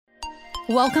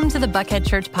Welcome to the Buckhead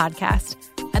Church podcast.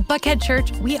 At Buckhead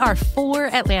Church, we are for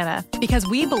Atlanta because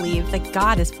we believe that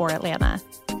God is for Atlanta.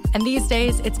 And these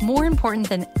days, it's more important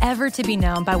than ever to be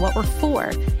known by what we're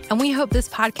for. And we hope this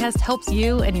podcast helps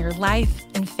you in your life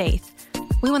and faith.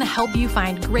 We want to help you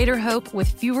find greater hope with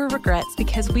fewer regrets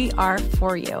because we are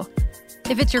for you.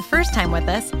 If it's your first time with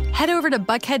us, head over to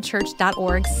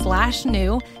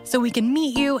buckheadchurch.org/new so we can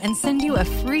meet you and send you a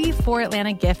free For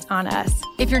Atlanta gift on us.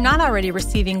 If you're not already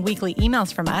receiving weekly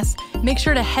emails from us, make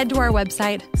sure to head to our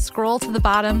website, scroll to the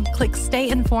bottom, click Stay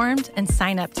Informed, and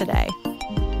sign up today.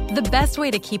 The best way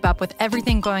to keep up with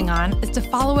everything going on is to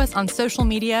follow us on social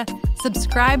media,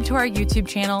 subscribe to our YouTube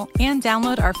channel, and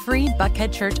download our free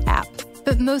Buckhead Church app.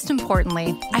 But most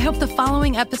importantly, I hope the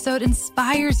following episode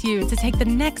inspires you to take the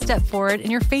next step forward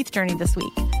in your faith journey this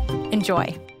week.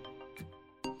 Enjoy.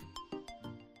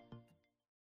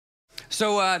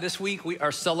 So this week we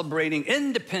are celebrating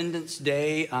Independence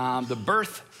Day, the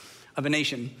birth of a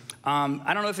nation.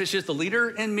 I don't know if it's just the leader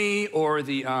in me or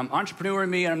the entrepreneur in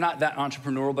me, and I'm not that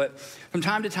entrepreneurial, but from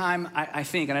time to time I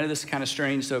think, and I know this is kind of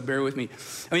strange, so bear with me.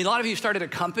 I mean, a lot of you started a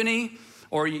company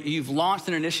or you've launched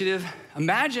an initiative.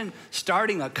 Imagine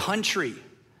starting a country.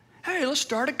 Hey, let's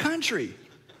start a country.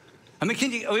 I mean,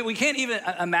 we can't even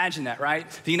imagine that, right?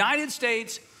 The United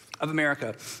States of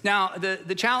America. Now,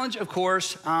 the challenge, of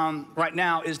course, right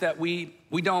now is that we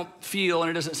don't feel, and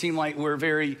it doesn't seem like we're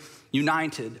very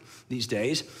united these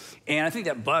days. And I think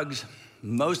that bugs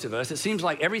most of us. It seems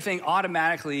like everything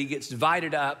automatically gets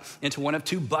divided up into one of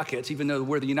two buckets, even though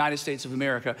we're the United States of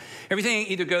America. Everything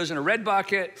either goes in a red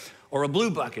bucket or a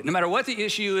blue bucket. No matter what the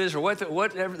issue is or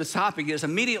whatever the topic is,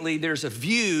 immediately there's a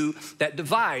view that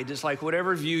divides. It's like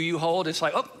whatever view you hold, it's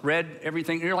like, oh, red,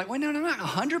 everything. And you're like, wait, no, I'm not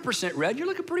 100% red. You're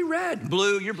looking pretty red.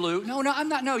 Blue, you're blue. No, I'm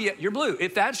not. No, yet you're blue.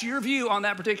 If that's your view on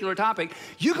that particular topic,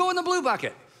 you go in the blue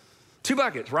bucket. Two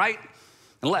buckets, right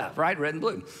and left, right, red and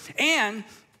blue. And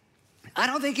I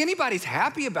don't think anybody's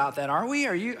happy about that, are we?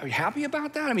 Are you happy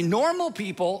about that? I mean, normal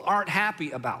people aren't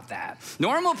happy about that.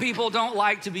 Normal people don't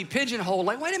like to be pigeonholed.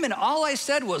 Like, wait a minute, all I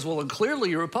said was, well,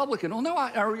 clearly you're Republican. Well, no,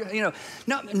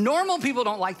 no, normal people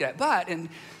don't like that. But, and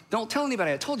don't tell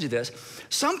anybody I told you this,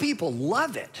 some people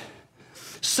love it.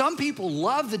 Some people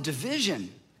love the division.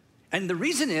 And the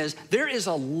reason is there is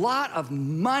a lot of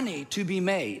money to be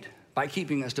made by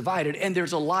keeping us divided. And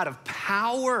there's a lot of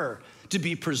power to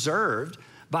be preserved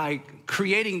by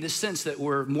creating the sense that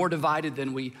we're more divided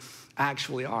than we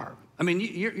actually are. I mean,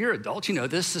 you're adults, you know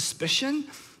this. Suspicion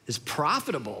is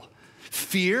profitable.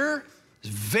 Fear is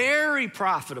very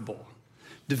profitable.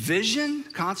 Division,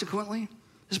 consequently,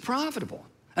 is profitable.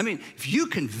 I mean, if you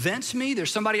convince me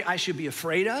there's somebody I should be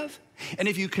afraid of, and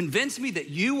if you convince me that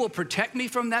you will protect me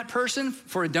from that person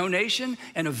for a donation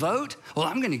and a vote, well,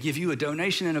 I'm gonna give you a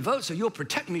donation and a vote so you'll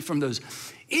protect me from those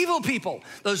evil people,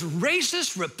 those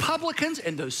racist Republicans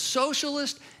and those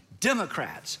socialist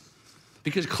Democrats.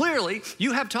 Because clearly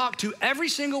you have talked to every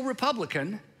single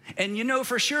Republican and you know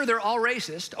for sure they're all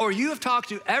racist, or you have talked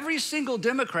to every single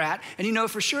Democrat and you know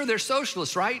for sure they're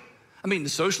socialists, right? I mean, the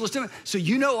socialist, so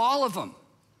you know all of them.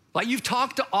 Like you've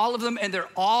talked to all of them and they're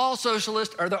all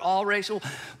socialist or they're all racial.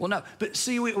 Well, no, but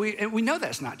see, we know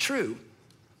that's not true,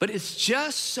 but it's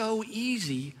just so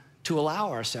easy to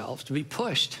allow ourselves to be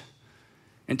pushed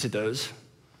into those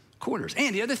corners.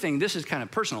 And the other thing, this is kind of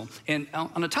personal, and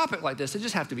on a topic like this, I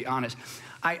just have to be honest.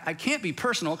 I can't be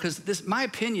personal because my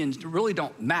opinions really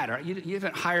don't matter. You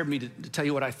haven't hired me to tell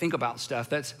you what I think about stuff.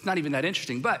 That's not even that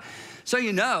interesting. But so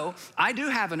you know, I do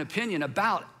have an opinion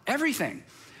about everything.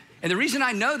 And the reason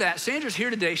I know that, Sandra's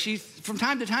here today, from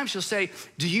time to time, she'll say,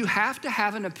 do you have to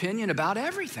have an opinion about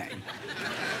everything?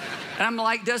 And I'm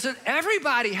like, doesn't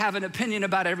everybody have an opinion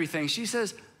about everything? She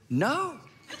says, no.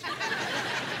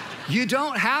 You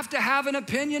don't have to have an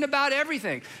opinion about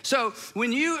everything. So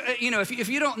when if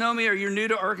you don't know me or you're new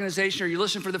to organization or you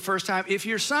listen for the first time, if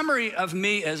your summary of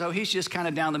me is, oh, he's just kind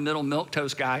of down the middle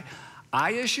milquetoast guy,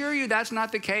 I assure you that's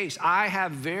not the case. I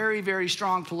have very, very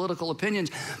strong political opinions.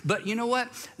 But you know what?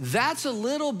 That's a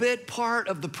little bit part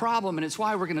of the problem, and it's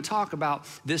why we're going to talk about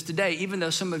this today, even though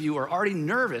some of you are already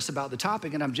nervous about the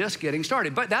topic, and I'm just getting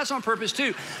started. But that's on purpose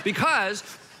too, because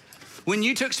when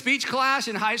you took speech class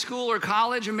in high school or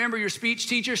college, remember your speech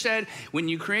teacher said, when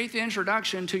you create the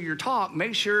introduction to your talk,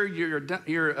 make sure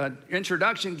your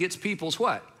introduction gets people's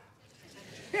what?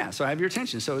 Yeah, so I have your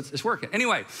attention, so it's working.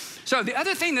 Anyway, so the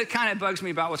other thing that kind of bugs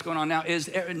me about what's going on now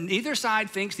is neither side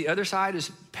thinks the other side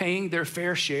is paying their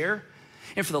fair share.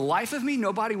 And for the life of me,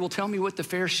 nobody will tell me what the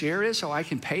fair share is so I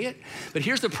can pay it. But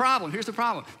here's the problem,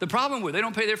 The problem where they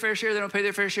don't pay their fair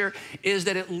share, is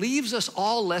that it leaves us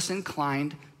all less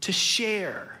inclined to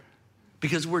share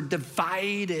because we're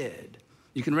divided.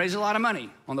 You can raise a lot of money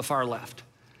on the far left.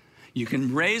 You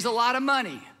can raise a lot of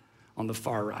money on the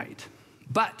far right.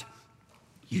 But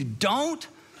you don't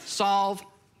solve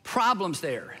problems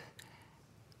there,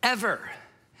 ever.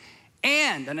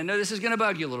 And I know this is gonna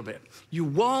bug you a little bit, you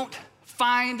won't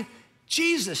find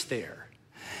Jesus there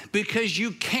because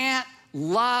you can't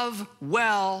love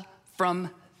well from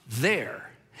there.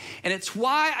 And it's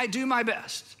why I do my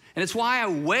best. And it's why I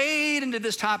wade into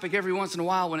this topic every once in a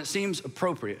while when it seems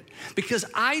appropriate. Because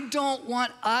I don't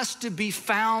want us to be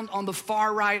found on the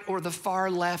far right or the far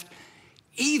left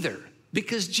either.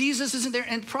 Because Jesus isn't there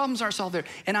and problems aren't solved there.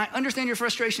 And I understand your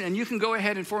frustration, and you can go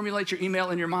ahead and formulate your email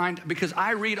in your mind because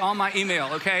I read all my email,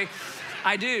 okay?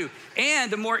 I do.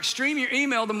 And the more extreme your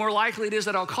email, the more likely it is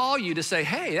that I'll call you to say,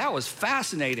 hey, that was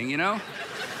fascinating, you know?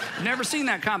 Never seen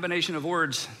that combination of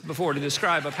words before to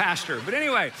describe a pastor. But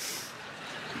anyway,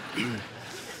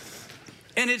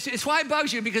 and it's why it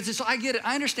bugs you, because I get it,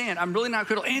 I understand. I'm really not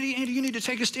critical. Andy, you need to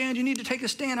take a stand. You need to take a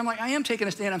stand. I'm like, I am taking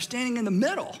a stand. I'm standing in the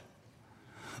middle.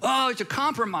 Oh, it's a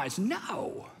compromise.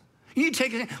 No, you need to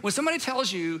take a stand. When somebody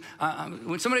tells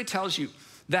you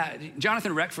that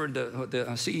Jonathan Reckford, the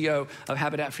CEO of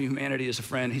Habitat for Humanity, is a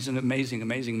friend. He's an amazing,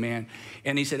 amazing man.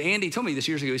 And he said, Andy told me this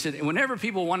years ago. He said, whenever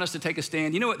people want us to take a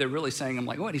stand, you know what they're really saying? I'm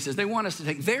like, what? He says, they want us to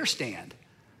take their stand.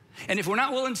 And if we're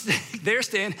not willing to take their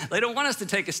stand, they don't want us to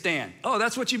take a stand. Oh,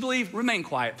 that's what you believe? Remain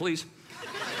quiet, please.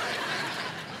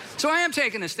 So I am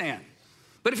taking a stand.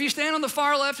 But if you stand on the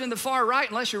far left and the far right,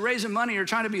 unless you're raising money or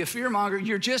trying to be a fearmonger,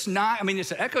 you're just not. I mean,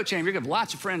 it's an echo chamber. You're going to have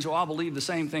lots of friends who all believe the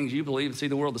same things you believe and see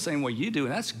the world the same way you do.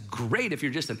 And that's great if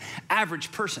you're just an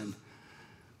average person.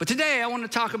 But today I want to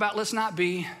talk about let's not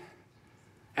be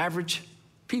average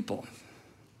people.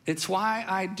 It's why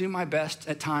I do my best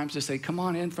at times to say, come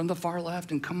on in from the far left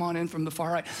and come on in from the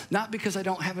far right. Not because I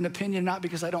don't have an opinion, not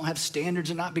because I don't have standards,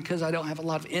 and not because I don't have a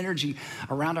lot of energy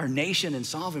around our nation and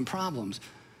solving problems,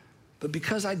 but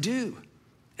because I do.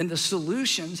 And the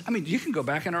solutions, I mean, you can go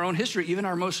back in our own history, even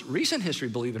our most recent history,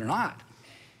 believe it or not.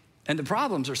 And the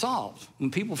problems are solved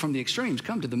when people from the extremes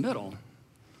come to the middle.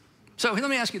 So let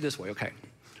me ask you this way, okay?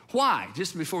 Why,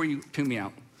 just before you tune me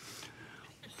out,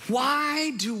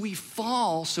 why do we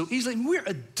fall so easily? We're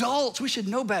adults, we should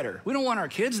know better. We don't want our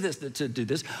kids to do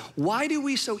this. Why do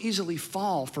we so easily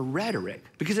fall for rhetoric?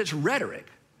 Because it's rhetoric.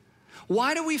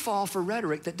 Why do we fall for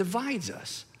rhetoric that divides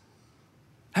us?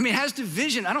 I mean, has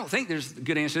division, I don't think there's a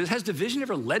good answer to this. Has division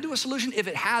ever led to a solution? If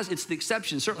it has, it's the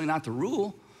exception, certainly not the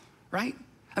rule, right?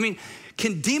 I mean,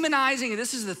 can demonizing,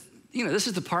 this is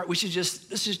the part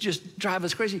this is just drive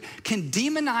us crazy. Can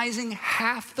demonizing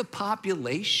half the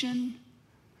population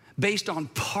based on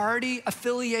party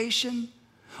affiliation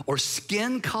or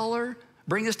skin color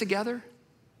bring us together?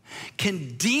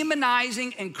 Can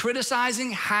demonizing and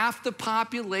criticizing half the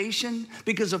population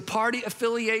because of party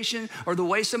affiliation or the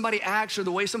way somebody acts or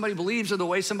the way somebody believes or the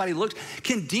way somebody looks,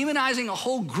 can demonizing a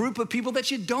whole group of people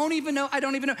that you don't even know, I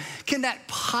don't even know, can that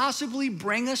possibly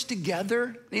bring us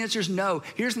together? The answer is no.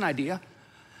 Here's an idea.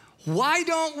 Why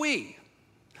don't we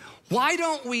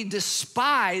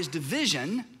despise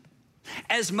division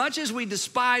as much as we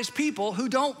despise people who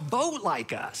don't vote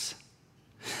like us?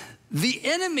 The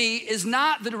enemy is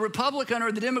not the Republican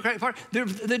or the Democratic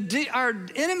Party. Our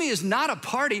enemy is not a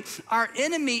party. Our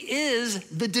enemy is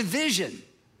the division,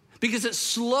 because it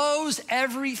slows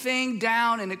everything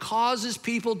down and it causes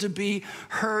people to be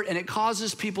hurt and it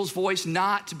causes people's voice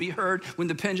not to be heard when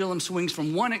the pendulum swings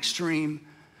from one extreme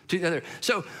to the other.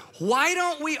 So why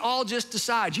don't we all just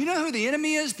decide? You know who the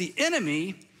enemy is? The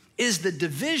enemy is the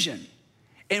division.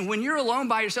 And when you're alone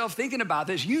by yourself thinking about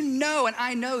this, you know, and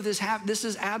I know this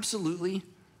is absolutely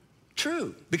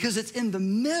true, because it's in the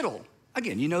middle.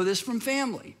 Again, you know this from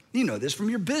family. You know this from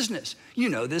your business. You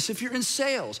know this if you're in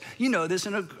sales. You know this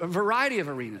in a variety of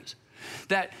arenas.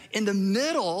 That in the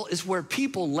middle is where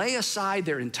people lay aside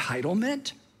their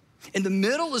entitlement. In the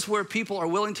middle is where people are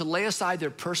willing to lay aside their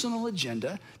personal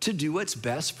agenda to do what's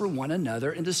best for one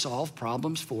another and to solve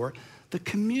problems for the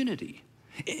community.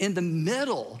 In the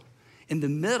middle,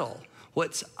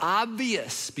 what's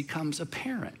obvious becomes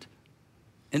apparent.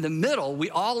 In the middle, we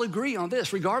all agree on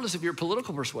this, regardless of your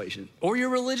political persuasion or your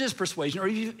religious persuasion, or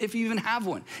if you even have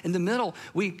one. In the middle,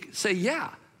 we say,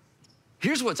 yeah,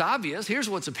 here's what's obvious, here's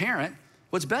what's apparent.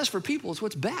 What's best for people is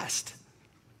what's best.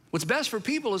 What's best for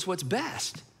people is what's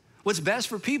best. What's best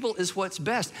for people is what's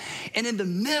best. And in the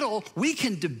middle, we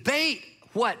can debate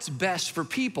what's best for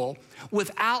people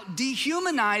without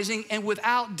dehumanizing and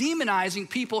without demonizing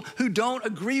people who don't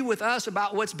agree with us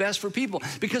about what's best for people.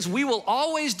 Because we will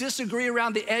always disagree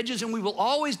around the edges and we will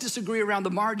always disagree around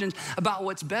the margins about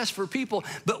what's best for people,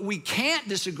 but we can't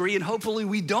disagree, and hopefully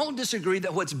we don't disagree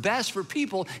that what's best for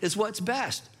people is what's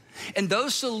best. And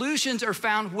those solutions are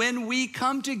found when we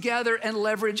come together and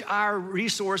leverage our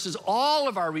resources, all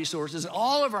of our resources,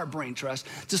 all of our brain trust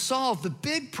to solve the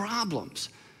big problems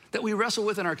that we wrestle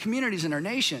with in our communities, in our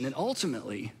nation, and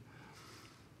ultimately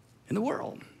in the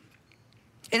world.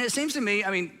 And it seems to me,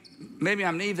 I mean, maybe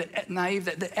I'm naive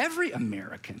that every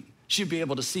American should be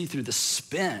able to see through the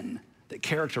spin that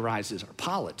characterizes our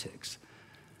politics.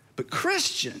 But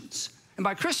Christians, and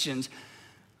by Christians,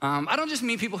 I don't just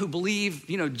mean people who believe,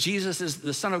 Jesus is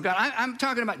the Son of God. I'm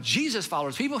talking about Jesus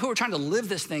followers, people who are trying to live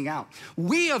this thing out.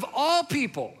 We, of all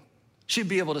people, should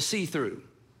be able to see through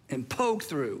and poke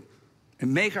through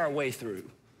and make our way through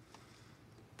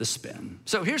the spin.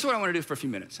 So here's what I want to do for a few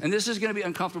minutes. And this is going to be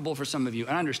uncomfortable for some of you,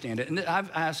 and I understand it. And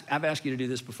I've asked you to do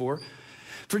this before.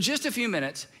 For just a few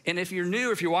minutes, and if you're new,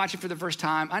 or if you're watching for the first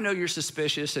time, I know you're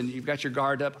suspicious and you've got your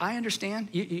guard up. I understand.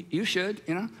 You should,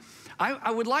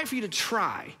 I would like for you to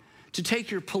try to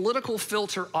take your political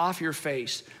filter off your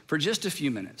face for just a few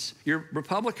minutes. Your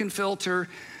Republican filter,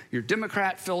 your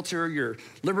Democrat filter, your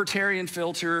libertarian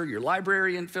filter, your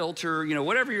librarian filter,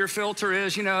 whatever your filter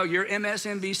is, your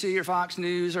MSNBC or Fox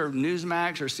News or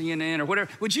Newsmax or CNN or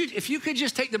whatever. If you could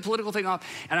just take the political thing off,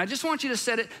 and I just want you to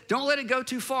set it, don't let it go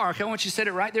too far, okay? I want you to set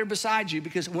it right there beside you,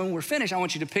 because when we're finished, I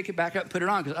want you to pick it back up, put it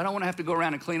on, because I don't want to have to go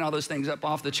around and clean all those things up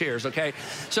off the chairs, okay?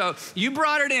 So you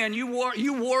brought it in, you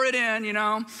wore it in,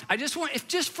 I just want, if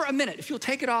just for a minute, if you'll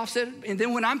take it off, set it, and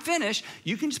then when I'm finished,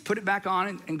 you can just put it back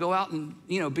on and go out and,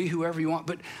 be whoever you want.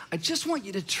 But I just want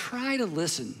you to try to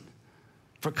listen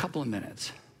for a couple of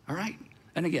minutes, all right?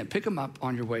 And again, pick them up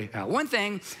on your way out. One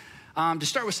thing, to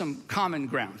start with some common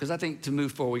ground, because I think to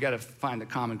move forward, we got to find the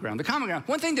common ground. The common ground,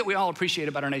 one thing that we all appreciate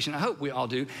about our nation, I hope we all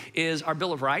do, is our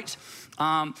Bill of Rights.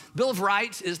 Bill of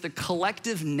Rights is the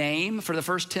collective name for the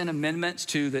first 10 amendments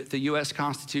to the U.S.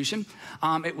 Constitution.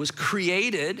 It was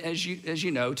created, as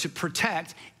you know, to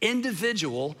protect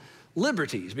individual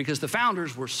liberties, because the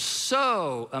founders were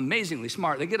so amazingly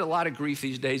smart. They get a lot of grief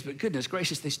these days, but goodness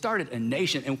gracious, they started a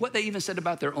nation. And what they even said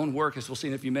about their own work, as we'll see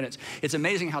in a few minutes, it's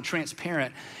amazing how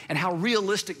transparent and how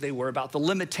realistic they were about the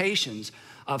limitations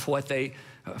of what they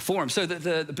formed. So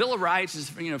the Bill of Rights is,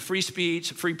 free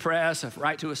speech, free press, a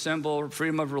right to assemble,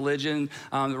 freedom of religion,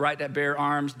 the right to bear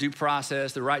arms, due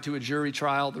process, the right to a jury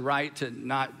trial, the right to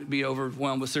not be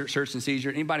overwhelmed with search and seizure.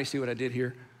 Anybody see what I did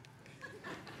here?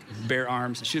 Bear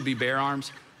arms. It should be bear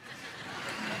arms.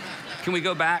 Can we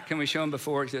go back? Can we show them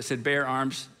before? It said bear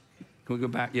arms. Can we go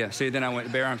back? Yeah, see, then I went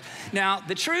to bear arms. Now,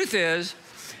 the truth is,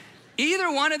 either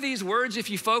one of these words, if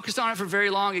you focus on it for very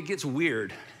long, it gets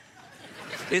weird.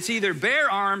 It's either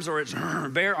bear arms or it's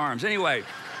bear arms. Anyway,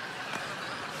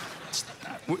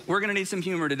 we're going to need some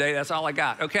humor today. That's all I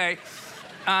got, okay?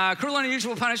 Cruel and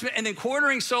unusual punishment, and then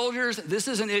quartering soldiers. This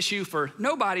is an issue for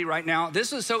nobody right now.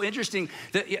 This is so interesting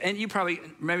that, and you probably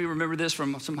maybe remember this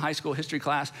from some high school history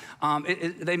class.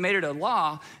 They made it a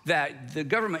law that the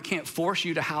government can't force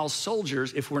you to house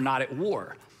soldiers if we're not at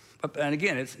war. And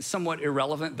again, it's somewhat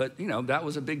irrelevant, but that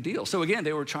was a big deal. So again,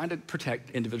 they were trying to protect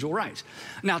individual rights.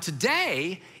 Now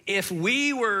today, if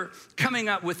we were coming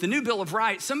up with the new Bill of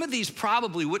Rights, some of these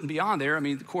probably wouldn't be on there. I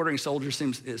mean, the quartering soldiers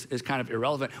is kind of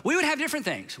irrelevant. We would have different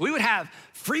things. We would have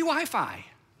free Wi-Fi,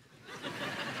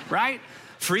 right?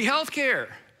 Free healthcare,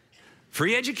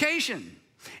 free education.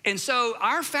 And so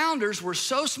our founders were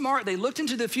so smart, they looked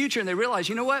into the future and they realized,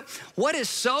 you know what? What is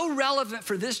so relevant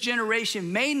for this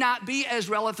generation may not be as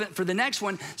relevant for the next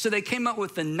one. So they came up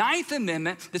with the 9th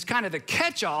Amendment, that's kind of the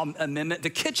catch-all amendment, the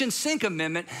kitchen sink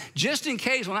amendment, just in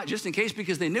case, well, not just in case,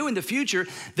 because they knew in the future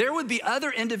there would be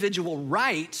other individual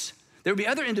rights. There would be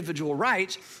other individual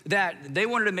rights that they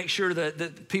wanted to make sure that the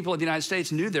people of the United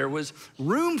States knew there was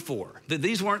room for, that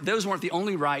those weren't the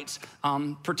only rights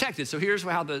protected. So here's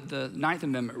how the 9th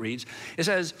Amendment reads. It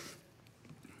says,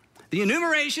 the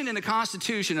enumeration in the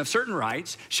Constitution of certain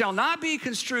rights shall not be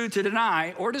construed to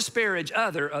deny or disparage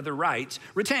other rights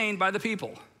retained by the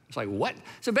people. It's like, what?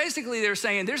 So basically they're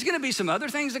saying there's gonna be some other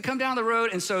things that come down the road,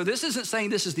 and so this isn't saying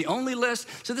this is the only list,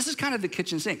 so this is kind of the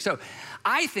kitchen sink. So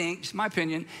I think, it's my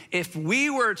opinion, if we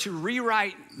were to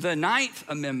rewrite the 9th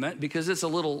Amendment, because it's a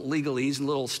little legalese and a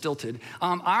little stilted,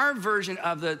 our version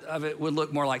of it would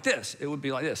look more like this. It would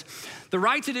be like this. The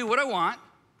right to do what I want,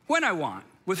 when I want,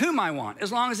 with whom I want,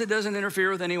 as long as it doesn't interfere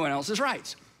with anyone else's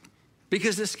rights.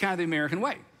 Because this is kind of the American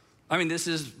way. I mean, this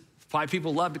is why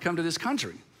people love to come to this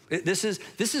country. This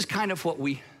is kind of what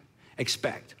we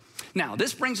expect. Now,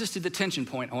 this brings us to the tension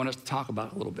point I want us to talk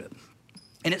about a little bit.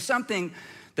 And it's something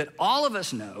that all of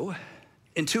us know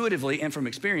intuitively and from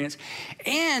experience,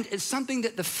 and it's something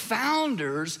that the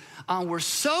founders were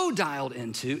so dialed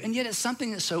into, and yet it's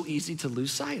something that's so easy to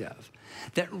lose sight of.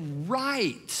 That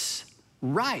rights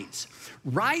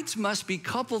must be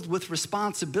coupled with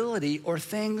responsibility or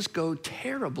things go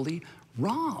terribly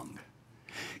wrong.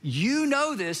 You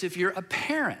know this if you're a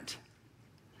parent,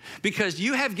 because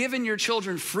you have given your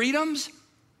children freedoms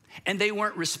and they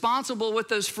weren't responsible with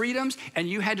those freedoms, and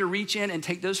you had to reach in and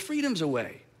take those freedoms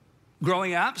away.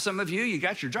 Growing up, some of you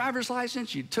got your driver's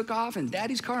license, you took off in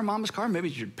daddy's car, mama's car, maybe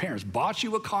your parents bought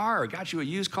you a car or got you a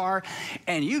used car,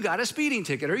 and you got a speeding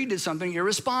ticket or you did something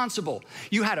irresponsible.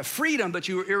 You had a freedom, but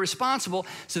you were irresponsible,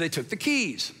 so they took the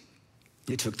keys.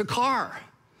 They took the car.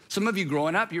 Some of you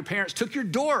growing up, your parents took your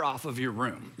door off of your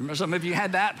room. Some of you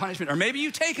had that punishment. Or maybe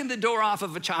you've taken the door off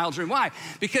of a child's room. Why?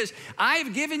 Because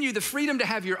I've given you the freedom to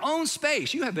have your own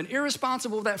space. You have been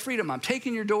irresponsible with that freedom. I'm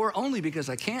taking your door only because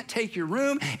I can't take your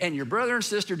room, and your brother and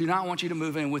sister do not want you to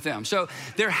move in with them. So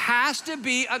there has to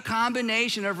be a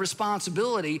combination of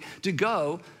responsibility to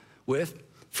go with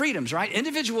freedoms, right?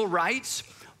 Individual rights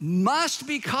must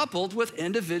be coupled with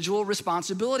individual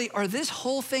responsibility, or this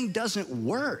whole thing doesn't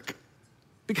work.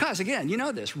 Because again, you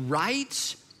know this,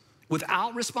 rights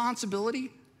without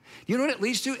responsibility, you know what it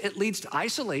leads to? It leads to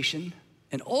isolation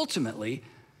and ultimately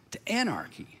to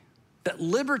anarchy. That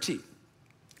liberty,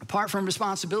 apart from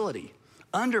responsibility,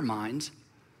 undermines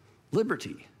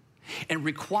liberty and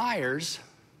requires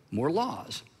more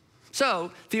laws.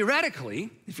 So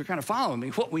theoretically, if you're kind of following me,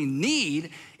 what we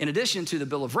need in addition to the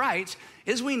Bill of Rights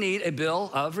is we need a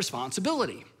Bill of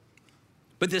Responsibility.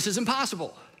 But this is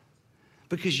impossible,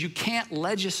 because you can't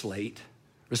legislate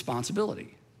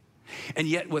responsibility. And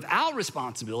yet without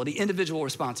responsibility, individual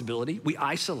responsibility, we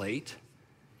isolate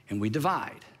and we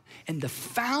divide. And the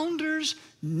founders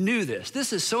knew this.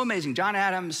 This is so amazing. John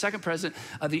Adams, second president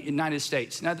of the United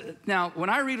States. Now, when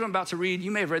I read what I'm about to read, you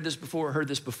may have read this before or heard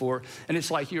this before, and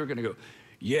it's like you're gonna go,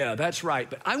 yeah, that's right.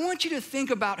 But I want you to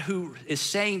think about who is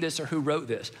saying this or who wrote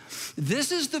this.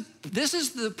 This is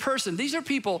the person, these are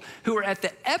people who are at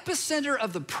the epicenter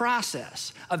of the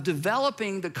process of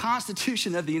developing the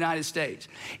Constitution of the United States.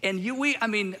 And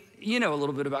you know a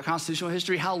little bit about constitutional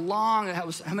history, how long,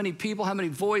 how many people, how many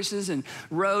voices, and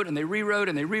wrote, and they rewrote,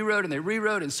 and they rewrote, and they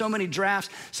rewrote, and so many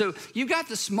drafts. So you've got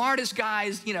the smartest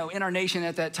guys, in our nation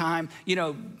at that time,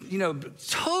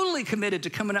 totally committed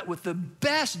to coming up with the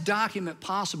best document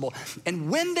possible. And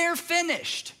when they're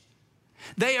finished,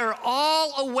 they are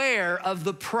all aware of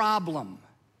the problem,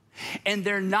 and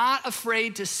they're not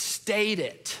afraid to state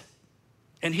it.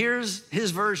 And here's his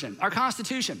version. Our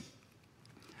Constitution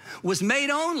was made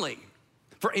only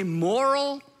for a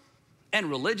moral and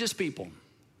religious people.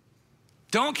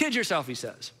 Don't kid yourself, he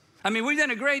says. We've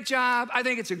done a great job. I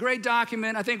think it's a great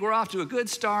document. I think we're off to a good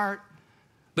start.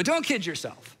 But don't kid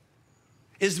yourself.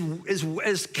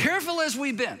 As careful as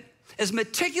we've been, as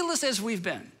meticulous as we've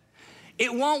been,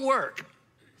 it won't work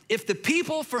if the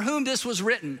people for whom this was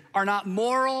written are not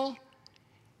moral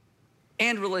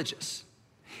and religious.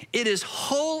 It is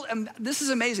this is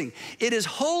amazing. It is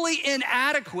wholly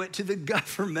inadequate to the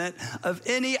government of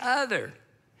any other.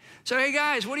 So, hey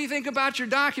guys, what do you think about your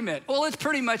document? Well, it's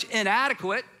pretty much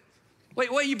inadequate. Wait,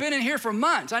 you've been in here for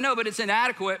months. I know, but it's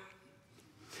inadequate.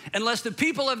 Unless the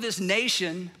people of this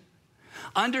nation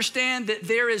understand that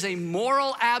there is a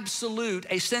moral absolute,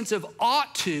 a sense of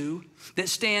ought to, that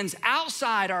stands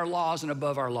outside our laws and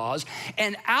above our laws,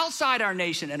 and outside our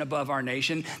nation and above our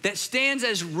nation, that stands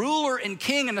as ruler and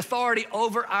king and authority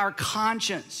over our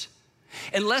conscience.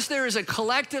 Unless there is a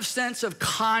collective sense of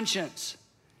conscience,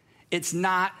 it's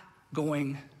not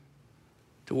going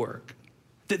to work.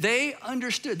 That they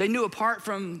understood, they knew apart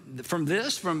from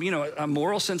this, a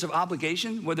moral sense of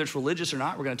obligation, whether it's religious or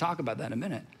not, we're gonna talk about that in a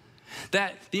minute,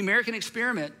 that the American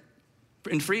experiment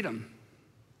in freedom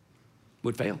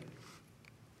would fail.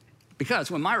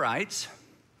 Because when my rights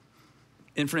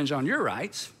infringe on your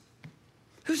rights,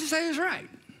 who's to say who's right?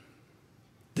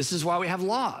 This is why we have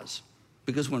laws.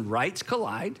 Because when rights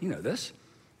collide, you know this,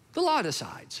 the law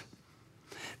decides.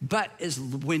 But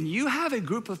when you have a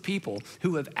group of people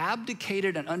who have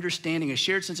abdicated an understanding, a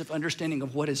shared sense of understanding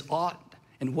of what is ought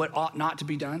and what ought not to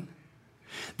be done,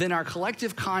 then our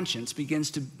collective conscience begins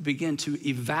to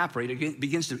evaporate, it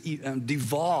begins to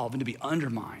devolve and to be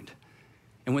undermined.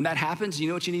 And when that happens, you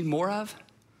know what you need more of?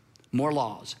 More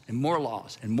laws and more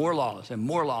laws and more laws and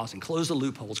more laws, and close the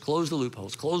loopholes, close the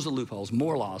loopholes, close the loopholes,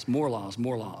 more laws, more laws,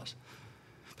 more laws.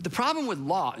 But the problem with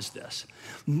law is this.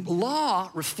 Law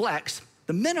reflects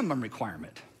the minimum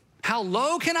requirement. How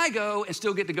low can I go and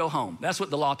still get to go home? That's what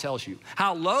the law tells you.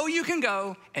 How low you can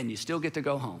go and you still get to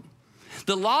go home.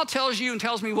 The law tells you and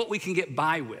tells me what we can get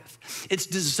by with. It's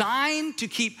designed to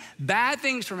keep bad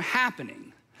things from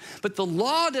happening, but the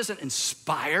law doesn't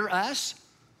inspire us.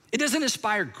 It doesn't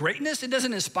inspire greatness. It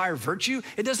doesn't inspire virtue.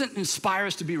 It doesn't inspire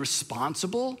us to be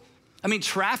responsible. I mean,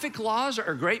 traffic laws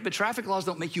are great, but traffic laws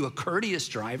don't make you a courteous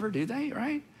driver, do they,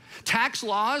 right? Tax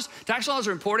laws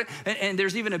are important, and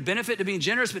there's even a benefit to being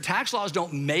generous, but tax laws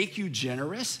don't make you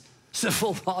generous.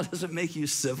 Civil law doesn't make you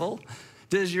civil.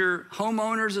 Does your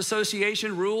homeowners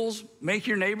association rules make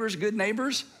your neighbors good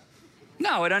neighbors?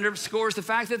 No, it underscores the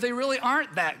fact that they really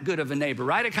aren't that good of a neighbor,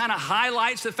 right? It kind of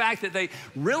highlights the fact that they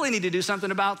really need to do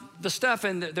something about the stuff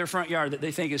in their front yard that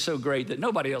they think is so great that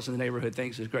nobody else in the neighborhood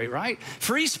thinks is great, right?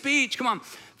 Free speech, come on.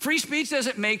 Free speech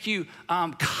doesn't make you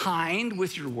kind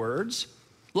with your words.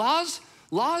 Laws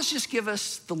just give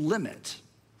us the limit.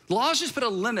 Laws just put a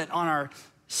limit on our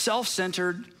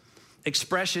self-centered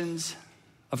expressions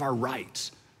of our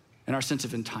rights and our sense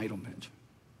of entitlement.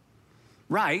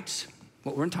 Rights,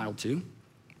 what we're entitled to.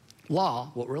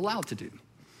 Law, what we're allowed to do.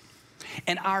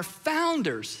 And our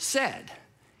founders said,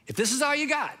 if this is all you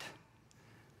got,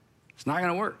 it's not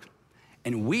gonna work.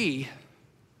 And we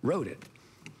wrote it.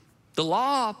 The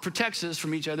law protects us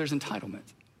from each other's entitlement.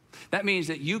 That means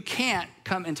that you can't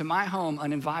come into my home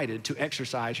uninvited to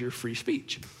exercise your free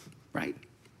speech, right?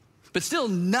 But still,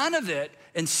 none of it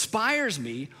inspires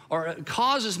me or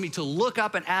causes me to look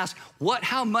up and ask,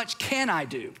 how much can I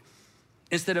do?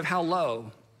 Instead of how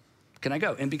low can I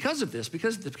go? And because of this,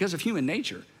 because of human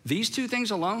nature, these two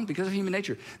things alone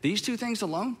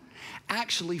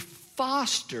actually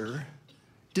foster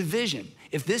division.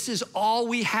 If this is all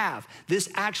we have, this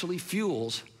actually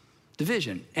fuels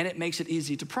division, and it makes it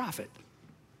easy to profit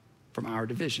from our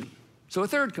division. So a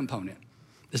third component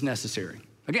is necessary.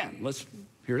 Again,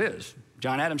 here it is.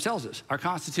 John Adams tells us, our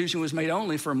Constitution was made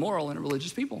only for a moral and a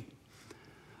religious people.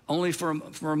 Only for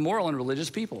a moral and religious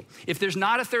people. If there's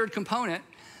not a third component,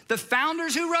 the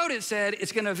founders who wrote it said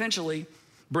it's gonna eventually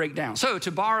break down. So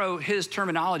to borrow his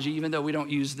terminology, even though we don't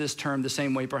use this term the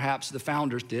same way perhaps the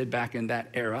founders did back in that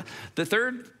era, the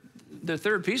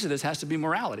third piece of this has to be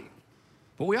morality.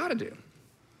 What we ought to do,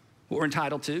 what we're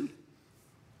entitled to,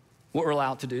 what we're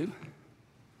allowed to do,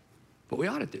 what we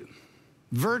ought to do.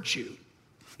 Virtue.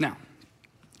 Now,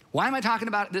 why am I talking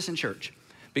about this in church?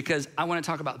 Because I want to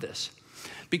talk about this.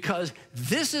 Because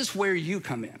this is where you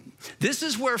come in. This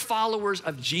is where followers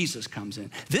of Jesus comes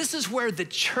in. This is where the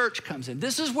church comes in.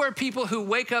 This is where people who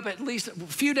wake up at least a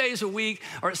few days a week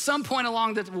or at some point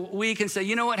along the week and say,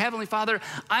 you know what, Heavenly Father,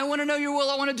 I want to know your will.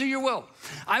 I want to do your will.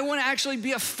 I want to actually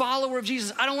be a follower of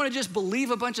Jesus. I don't want to just believe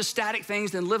a bunch of static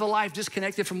things and live a life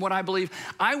disconnected from what I believe.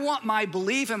 I want my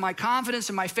belief and my confidence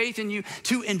and my faith in you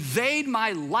to invade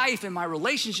my life and my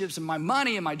relationships and my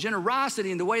money and my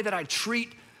generosity and the way that I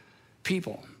treat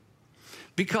people.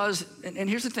 Because, and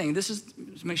here's the thing,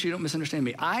 make sure you don't misunderstand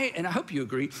me. And I hope you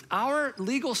agree, our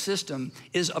legal system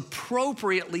is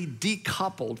appropriately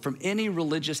decoupled from any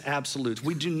religious absolutes.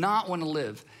 We do not want to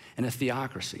live in a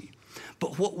theocracy.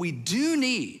 But what we do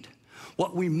need,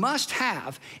 what we must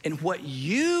have, and what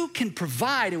you can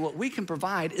provide and what we can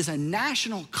provide is a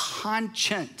national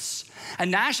conscience. A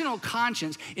national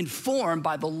conscience informed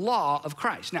by the law of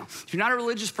Christ. Now, if you're not a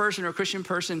religious person or a Christian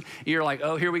person, you're like,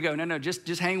 oh, here we go. No,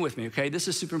 just hang with me, okay? This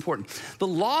is super important. The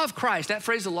law of Christ, that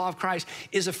phrase, the law of Christ,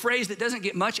 is a phrase that doesn't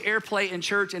get much airplay in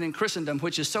church and in Christendom,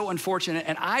 which is so unfortunate.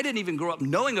 And I didn't even grow up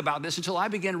knowing about this until I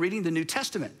began reading the New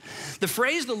Testament. The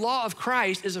phrase, the law of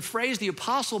Christ, is a phrase the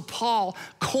Apostle Paul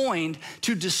coined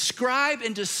to describe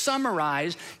and to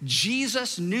summarize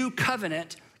Jesus' new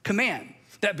covenant command.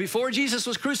 That before Jesus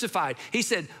was crucified, he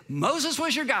said, Moses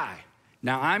was your guy,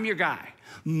 now I'm your guy.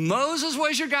 Moses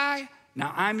was your guy,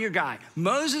 now I'm your guy.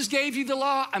 Moses gave you the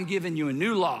law, I'm giving you a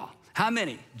new law. How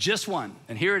many? Just one,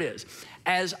 and here it is.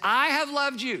 As I have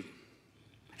loved you,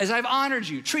 as I've honored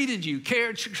you, treated you,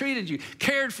 cared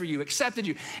for you, accepted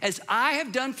you, as I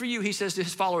have done for you, he says to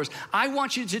his followers, I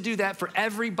want you to do that for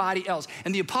everybody else.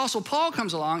 And the Apostle Paul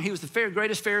comes along. He was the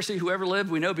greatest Pharisee who ever lived.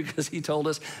 We know because he told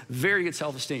us, very good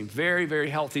self-esteem, very,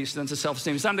 very healthy sense of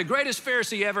self-esteem. So I'm the greatest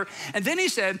Pharisee ever. And then he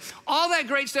said, all that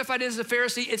great stuff I did as a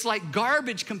Pharisee, it's like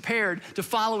garbage compared to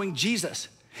following Jesus.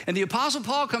 And the Apostle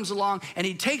Paul comes along and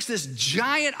he takes this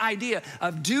giant idea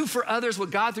of do for others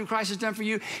what God through Christ has done for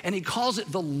you, and he calls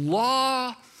it the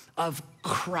law of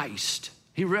Christ.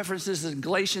 He references in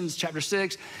Galatians chapter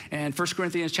 6 and 1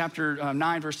 Corinthians chapter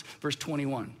 9, verse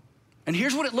 21. And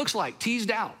here's what it looks like, teased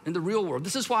out in the real world.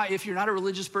 This is why if you're not a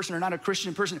religious person or not a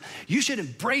Christian person, you should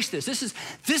embrace this. This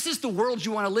is the world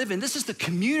you want to live in. This is the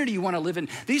community you want to live in.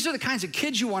 These are the kinds of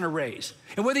kids you want to raise.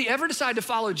 And whether you ever decide to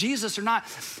follow Jesus or not,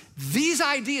 these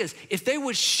ideas, if they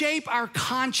would shape our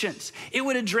conscience, it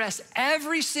would address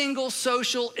every single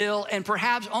social ill and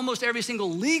perhaps almost every single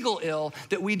legal ill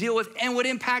that we deal with and would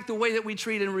impact the way that we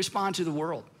treat and respond to the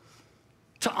world.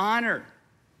 To honor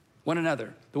one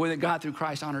another the way that God through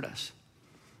Christ honored us.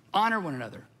 Honor one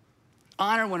another.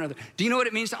 Honor one another. Do you know what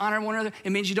it means to honor one another?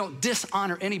 It means you don't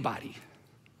dishonor anybody.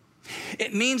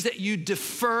 It means that you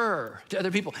defer to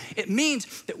other people. It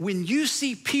means that when you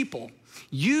see people,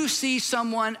 you see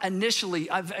someone initially,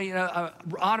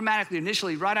 automatically,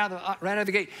 initially, right out of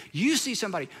the gate, you see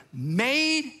somebody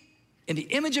made in the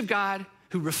image of God,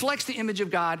 who reflects the image of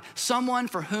God, someone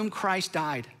for whom Christ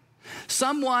died,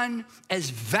 someone as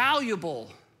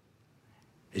valuable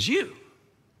as you.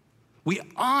 We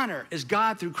honor as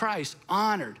God through Christ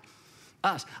honored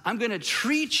us. I'm gonna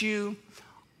treat you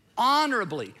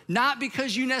honorably, not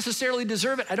because you necessarily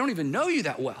deserve it. I don't even know you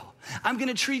that well. I'm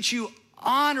gonna treat you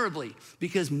honorably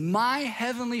because my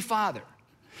heavenly Father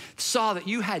saw that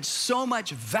you had so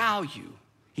much value.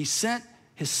 He sent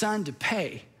his son to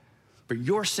pay for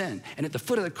your sin. And at the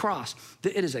foot of the cross,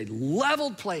 it is a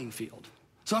leveled playing field.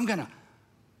 So I'm gonna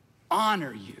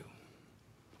honor you.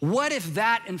 What if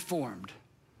that informed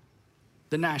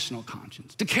the national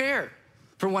conscience? To care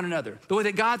for one another, the way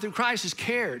that God through Christ has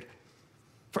cared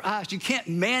for us. You can't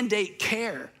mandate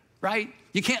care, right?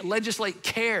 You can't legislate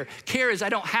care. Care is I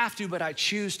don't have to, but I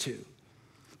choose to.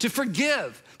 To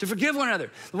forgive one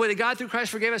another, the way that God through Christ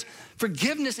forgave us.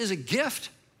 Forgiveness is a gift.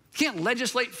 You can't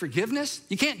legislate forgiveness.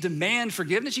 You can't demand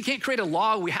forgiveness. You can't create a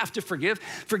law, we have to forgive.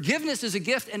 Forgiveness is a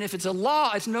gift, and if it's a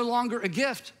law, it's no longer a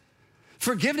gift.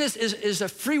 Forgiveness is a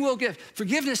free will gift.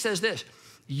 Forgiveness says this: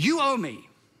 you owe me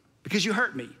because you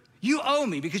hurt me. You owe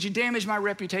me because you damaged my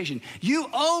reputation. You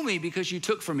owe me because you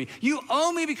took from me. You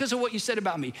owe me because of what you said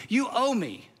about me. You owe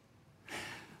me.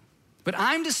 But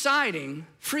I'm deciding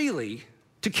freely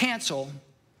to cancel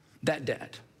that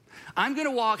debt. I'm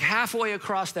gonna walk halfway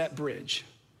across that bridge,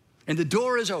 and the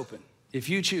door is open if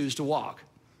you choose to walk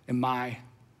in my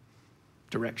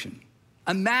direction.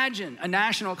 Imagine a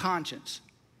national conscience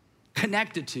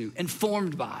connected to,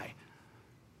 informed by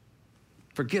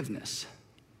forgiveness,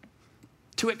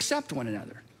 to accept one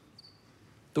another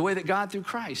the way that God through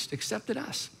Christ accepted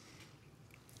us.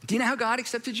 Do you know how God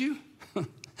accepted you?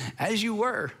 As you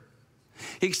were.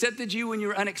 He accepted you when you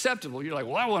were unacceptable. You're like,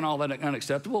 well, I wasn't all that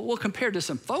unacceptable. Well, compared to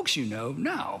some folks you know,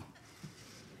 no.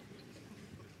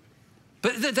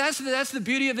 But that's the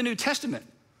beauty of the New Testament.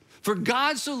 For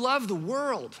God so loved the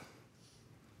world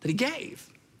that he gave.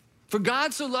 For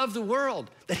God so loved the world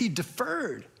that he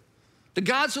deferred. That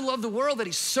God so loved the world that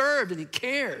he served and he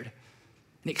cared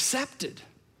and he accepted.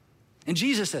 And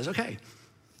Jesus says, okay,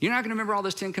 you're not gonna remember all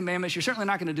those 10 commandments. You're certainly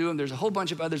not gonna do them. There's a whole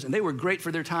bunch of others and they were great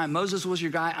for their time. Moses was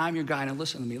your guy, I'm your guy. Now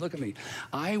listen to me, look at me.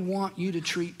 I want you to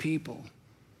treat people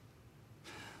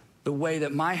the way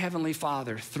that my heavenly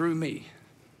Father through me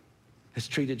has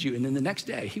treated you. And then the next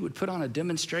day he would put on a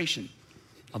demonstration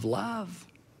of love.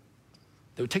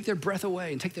 They would take their breath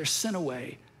away and take their sin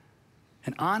away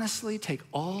and honestly take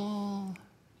all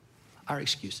our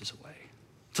excuses away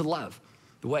to love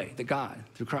the way that God,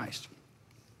 through Christ,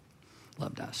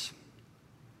 loved us.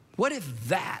 What if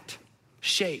that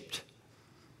shaped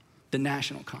the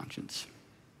national conscience?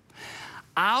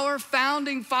 Our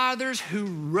founding fathers who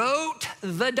wrote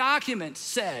the document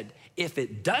said, if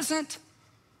it doesn't,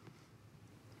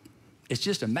 it's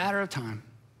just a matter of time.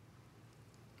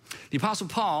 The Apostle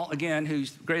Paul, again,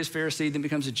 who's the greatest Pharisee, then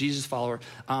becomes a Jesus follower,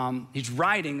 he's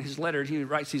writing his letter. He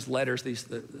writes these letters,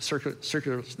 the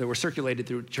circulars that were circulated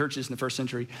through churches in the first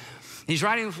century. He's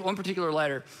writing one particular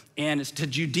letter, and it's to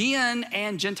Judean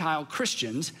and Gentile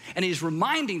Christians, and he's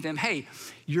reminding them, hey,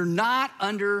 you're not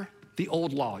under the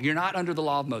old law. You're not under the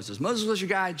law of Moses. Moses was your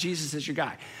guy, Jesus is your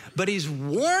guy. But he's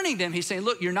warning them, he's saying,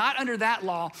 look, you're not under that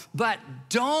law, but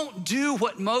don't do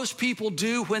what most people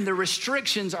do when the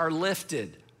restrictions are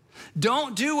lifted.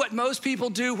 Don't do what most people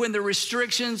do when the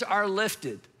restrictions are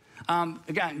lifted.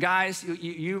 Again, guys,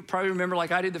 you probably remember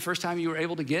like I did the first time you were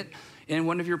able to get in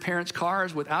one of your parents'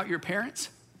 cars without your parents.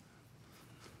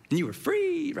 And you were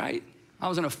free, right? I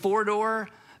was in a 4-door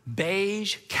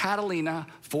beige Catalina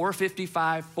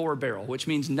 455 4-barrel, which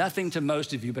means nothing to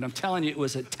most of you, but I'm telling you, it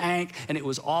was a tank and it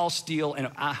was all steel, and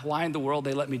why in the world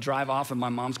they let me drive off in my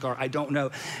mom's car, I don't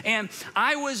know. And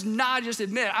I was not, just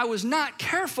admit, I was not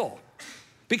careful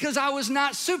because I was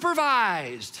not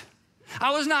supervised.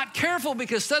 I was not careful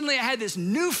because suddenly I had this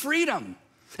new freedom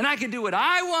and I could do what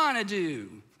I want to do.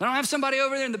 I don't have somebody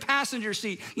over there in the passenger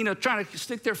seat, trying to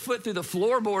stick their foot through the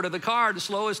floorboard of the car to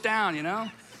slow us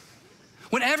down,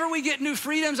 Whenever we get new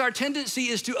freedoms, our tendency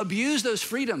is to abuse those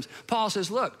freedoms. Paul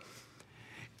says, look,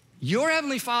 your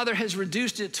Heavenly Father has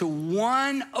reduced it to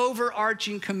one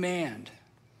overarching command.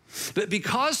 But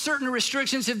because certain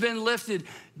restrictions have been lifted,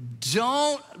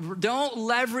 don't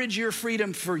leverage your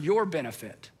freedom for your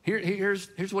benefit.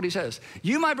 Here's what he says.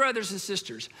 You, my brothers and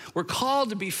sisters, were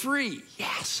called to be free,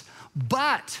 yes,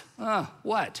 but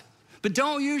what? But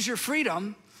don't use your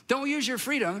freedom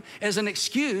as an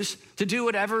excuse to do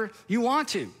whatever you want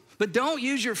to. But don't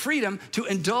use your freedom to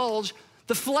indulge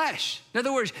the flesh. In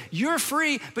other words, you're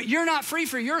free, but you're not free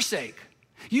for your sake.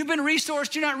 You've been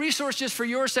resourced, you're not resourced just for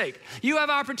your sake. You have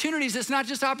opportunities, it's not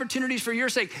just opportunities for your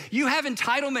sake. You have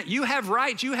entitlement, you have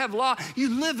rights, you have law.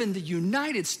 You live in the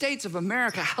United States of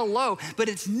America, hello, but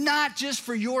it's not just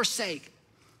for your sake.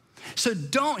 So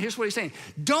here's what he's saying.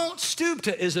 Don't stoop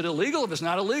to, is it illegal? If it's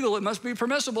not illegal, it must be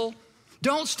permissible.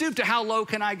 Don't stoop to how low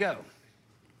can I go?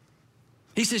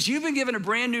 He says, you've been given a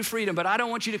brand new freedom, but I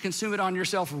don't want you to consume it on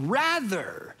yourself.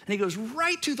 Rather, and he goes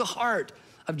right to the heart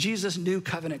of Jesus' new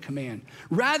covenant command.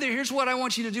 Rather, here's what I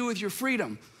want you to do with your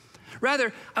freedom.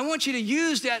 Rather, I want you to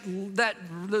use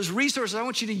those resources. I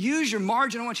want you to use your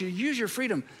margin. I want you to use your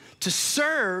freedom to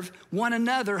serve one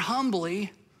another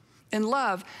humbly in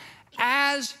love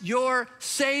as your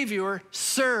Savior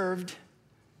served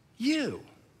you.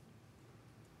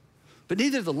 But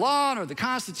neither the law nor the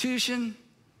Constitution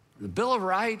or the Bill of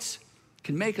Rights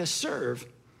can make us serve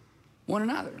one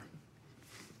another.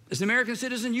 As an American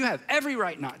citizen, you have every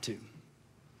right not to.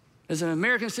 As an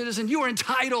American citizen, you are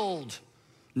entitled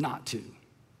not to.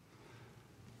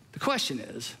 The question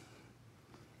is,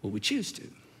 will we choose to?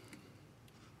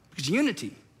 Because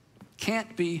unity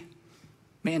can't be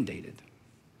mandated.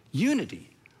 Unity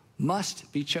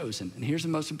must be chosen. And here's the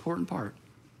most important part.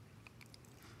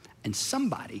 And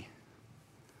somebody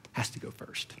has to go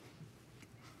first.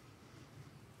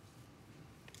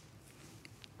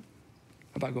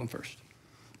 How about going first?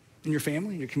 In your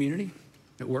family, in your community,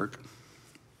 at work?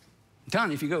 I'm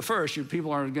telling you, if you go first, your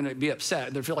people are going to be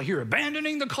upset. They'll feel like you're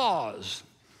abandoning the cause.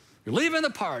 You're leaving the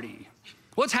party.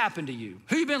 What's happened to you?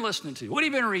 Who you been listening to? What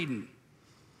have you been reading?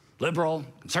 Liberal,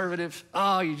 conservative.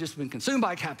 Oh, you've just been consumed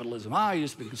by capitalism. Oh, you've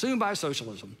just been consumed by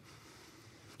socialism.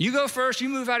 You go first, you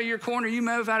move out of your corner, you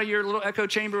move out of your little echo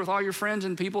chamber with all your friends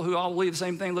and people who all believe the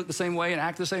same thing, look the same way, and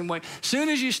act the same way. As soon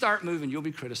as you start moving, you'll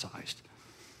be criticized.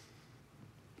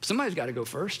 Somebody's got to go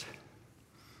first.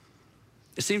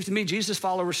 It seems to me Jesus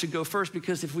followers should go first,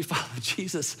 because if we follow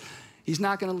Jesus, he's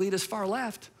not going to lead us far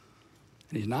left,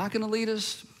 and he's not going to lead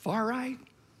us far right.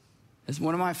 As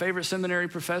one of my favorite seminary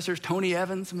professors, Tony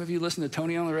Evans, some of you listen to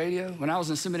Tony on the radio. When I was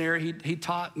in seminary, he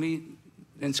taught me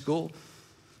in school.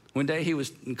 One day he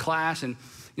was in class, and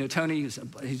Tony,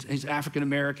 he's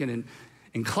African-American, and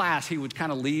in class he would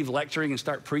kind of leave lecturing and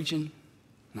start preaching.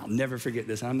 And I'll never forget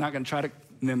this. I'm not going to try to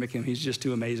mimic him. He's just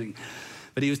too amazing.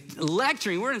 But he was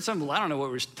lecturing. We're in some, I don't know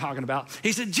what we're talking about.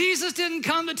 He said, Jesus didn't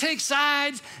come to take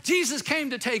sides. Jesus came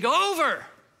to take over.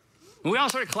 And we all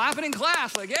started clapping in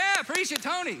class like, yeah, preach it,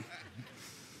 Tony.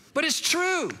 But it's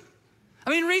true. I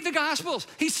mean, read the Gospels.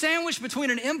 He's sandwiched between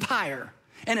an empire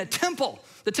and a temple.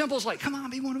 The temple's like, come on,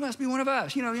 be one of us, be one of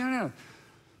us. The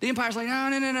empire's like,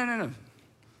 no.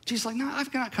 Jesus is like, no,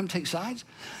 I've not come to take sides.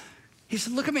 He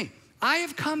said, look at me. I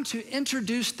have come to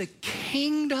introduce the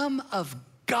kingdom of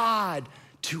God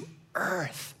to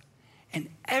earth. And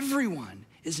everyone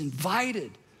is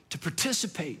invited to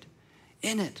participate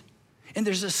in it. And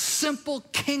there's a simple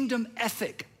kingdom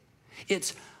ethic.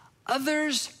 It's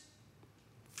others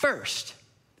first,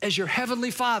 as your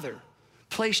heavenly Father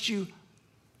placed you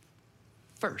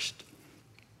first.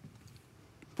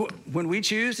 When we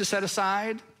choose to set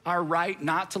aside our right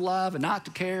not to love and not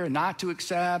to care and not to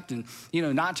accept and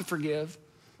not to forgive,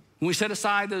 when we set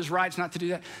aside those rights not to do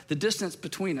that, the distance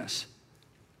between us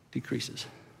decreases.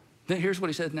 Then here's what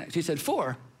he said next. He said,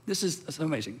 this is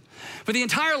amazing. For the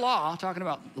entire law, talking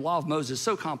about the law of Moses,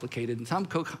 so complicated and so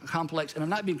complex, and I'm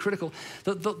not being critical,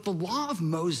 the law of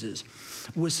Moses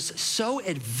was so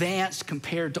advanced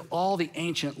compared to all the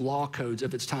ancient law codes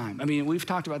of its time. I mean, we've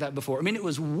talked about that before. I mean,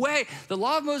 the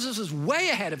law of Moses was way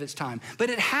ahead of its time, but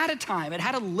it had a time, it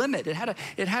had a limit, it had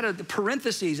a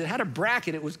parentheses, it had a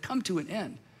bracket, it was come to an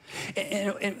end.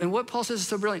 And what Paul says is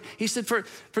so brilliant. He said, for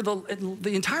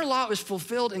the entire law was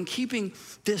fulfilled in keeping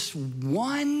this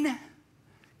one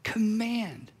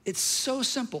command. It's so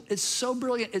simple. It's so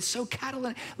brilliant. It's so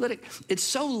catalytic. It's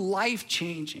so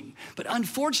life-changing. But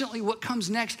unfortunately, what comes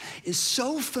next is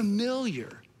so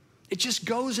familiar. It just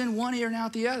goes in one ear and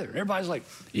out the other. Everybody's like,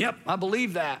 yep, I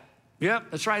believe that.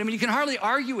 Yep, that's right. I mean, you can hardly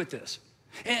argue with this.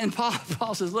 And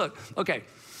Paul says, look, okay,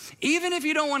 even if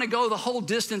you don't want to go the whole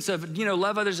distance of,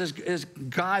 love others as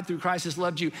God through Christ has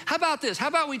loved you, how about this? How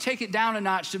about we take it down a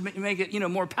notch to make it,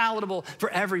 more palatable for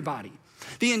everybody?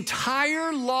 The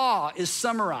entire law is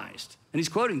summarized, and he's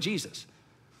quoting Jesus,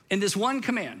 in this one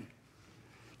command.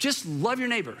 Just love your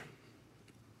neighbor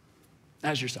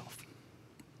as yourself.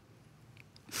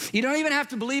 You don't even have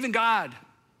to believe in God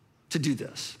to do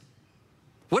this.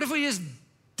 What if we just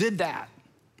did that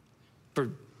for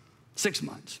 6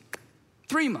 months,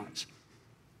 3 months,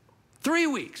 3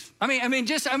 weeks? What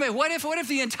if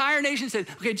the entire nation said,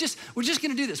 okay, we're just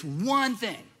gonna do this one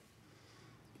thing.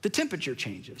 The temperature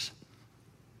changes.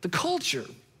 The culture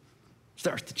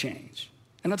starts to change.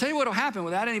 And I'll tell you what'll happen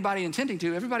without anybody intending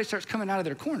to. Everybody starts coming out of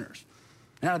their corners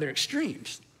and out of their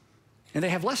extremes. And they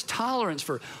have less tolerance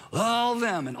for all of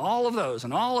them and all of those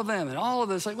and all of them and all of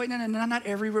those. Like, wait, no, not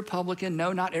every Republican.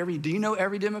 No, not every. Do you know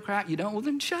every Democrat? You don't? Well,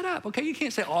 then shut up, okay? You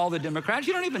can't say all the Democrats.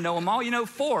 You don't even know them all. You know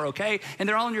 4, okay? And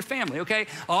they're all in your family, okay?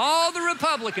 All the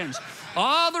Republicans,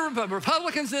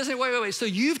 Republicans this and wait. So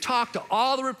you've talked to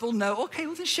all the Republicans. No, okay,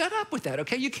 well, then shut up with that,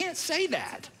 okay? You can't say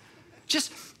that.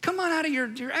 Just come on out of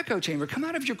your echo chamber. Come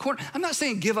out of your corner. I'm not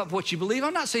saying give up what you believe.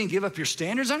 I'm not saying give up your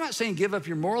standards. I'm not saying give up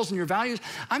your morals and your values.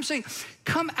 I'm saying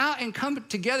come out and come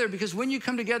together, because when you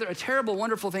come together, a terrible,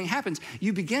 wonderful thing happens.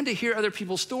 You begin to hear other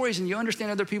people's stories and you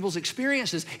understand other people's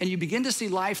experiences, and you begin to see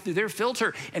life through their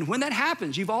filter. And when that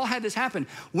happens, you've all had this happen.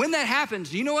 When that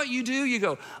happens, do you know what you do? You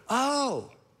go,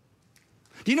 oh.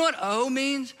 Do you know what oh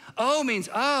means? Oh means,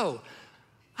 oh,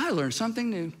 I learned something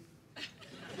new.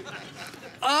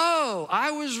 Oh, I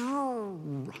was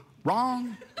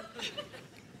wrong.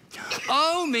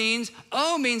 Oh means,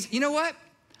 you know what?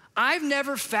 I've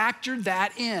never factored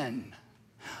that in.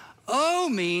 Oh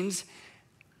means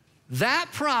that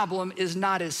problem is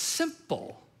not as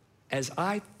simple as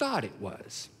I thought it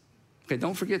was. Okay,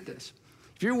 don't forget this.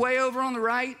 If you're way over on the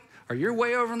right or you're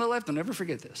way over on the left, don't ever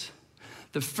forget this.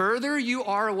 The further you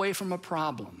are away from a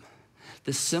problem,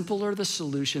 the simpler the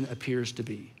solution appears to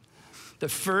be. The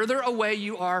further away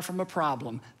you are from a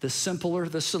problem, the simpler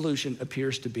the solution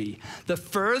appears to be. The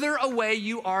further away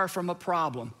you are from a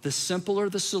problem, the simpler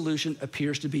the solution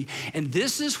appears to be. And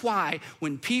this is why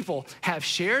when people have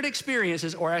shared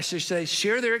experiences, or I should say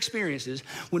share their experiences,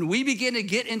 when we begin to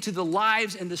get into the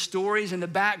lives and the stories and the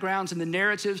backgrounds and the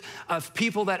narratives of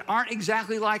people that aren't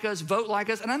exactly like us, vote like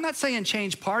us, and I'm not saying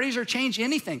change parties or change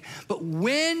anything, but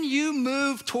when you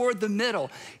move toward the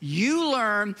middle, you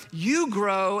learn, you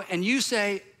grow, and you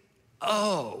say,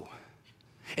 oh,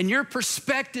 and your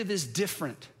perspective is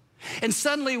different. And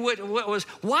suddenly what was,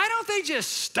 why don't they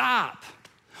just stop?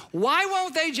 Why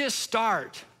won't they just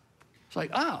start? It's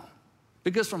like, oh,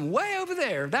 because from way over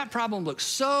there, that problem looks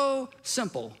so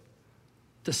simple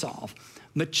to solve.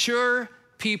 Mature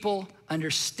people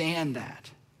understand that.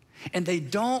 And they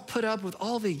don't put up with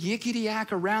all the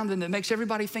yickety-yak around them that makes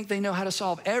everybody think they know how to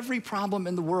solve every problem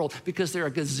in the world, because they're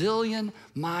a gazillion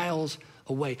miles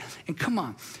away. And come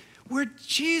on, we're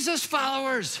Jesus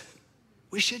followers.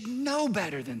 We should know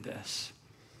better than this.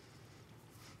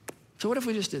 So what if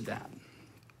we just did that?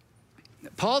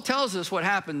 Paul tells us what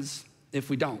happens if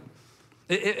we don't.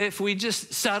 If we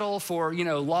just settle for,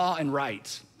 law and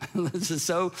rights. This is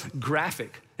so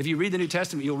graphic. If you read the New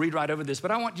Testament, you'll read right over this.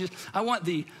 But I want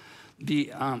the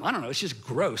I don't know, it's just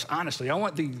gross, honestly. I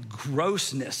want the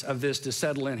grossness of this to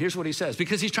settle in. Here's what he says,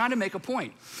 because he's trying to make a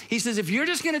point. He says, if you're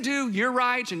just gonna do your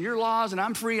rights and your laws and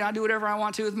I'm free, I do whatever I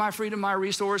want to with my freedom, my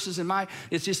resources, and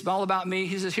it's just all about me.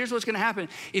 He says, here's what's gonna happen.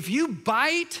 If you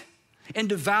bite and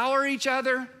devour each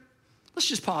other, let's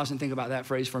just pause and think about that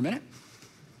phrase for a minute.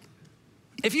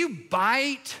 If you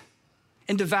bite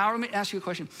and devour, let me ask you a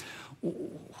question.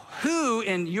 Who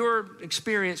in your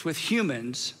experience with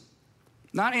humans,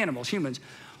 not animals, humans,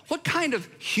 what kind of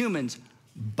humans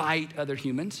bite other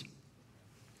humans?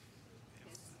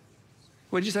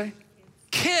 What'd you say?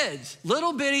 Kids,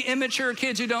 little bitty immature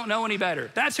kids who don't know any better.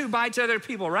 That's who bites other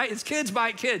people, right? It's kids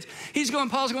bite kids.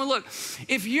 Paul's going, look,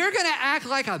 if you're gonna act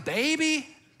like a baby,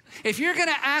 if you're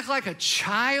gonna act like a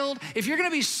child, if you're gonna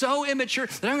be so immature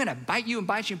that I'm gonna bite you and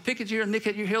pick at you and nick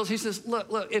at your heels, he says,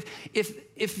 look,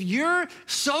 if you're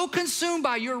so consumed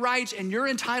by your rights and your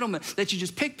entitlement that you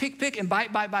just pick and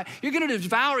bite, you're gonna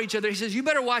devour each other. He says, you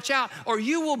better watch out or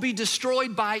you will be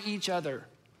destroyed by each other.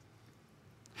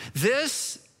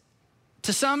 This,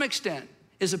 to some extent,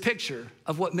 is a picture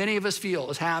of what many of us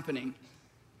feel is happening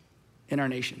in our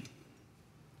nation.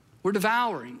 We're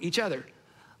devouring each other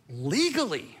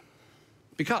legally.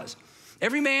 Because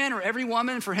every man or every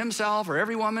woman for himself or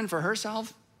every woman for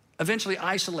herself eventually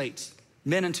isolates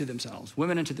Men unto themselves,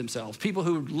 women unto themselves, people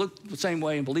who look the same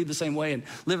way and believe the same way and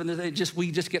live in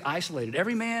we just get isolated.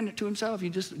 Every man to himself,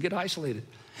 you just get isolated.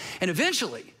 And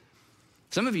eventually,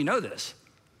 some of you know this,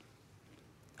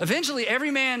 eventually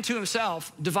every man to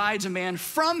himself divides a man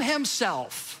from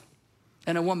himself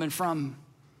and a woman from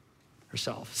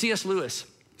herself. C.S. Lewis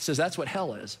says that's what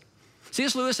hell is.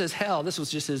 C.S. Lewis says hell, this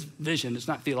was just his vision, it's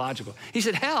not theological. He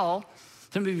said hell,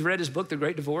 some of you have read his book, The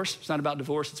Great Divorce. It's not about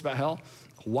divorce, it's about hell.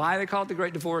 Why they call it The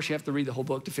Great Divorce, you have to read the whole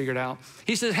book to figure it out.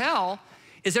 He says hell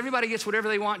is everybody gets whatever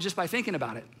they want just by thinking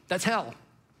about it. That's hell,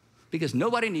 because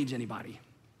nobody needs anybody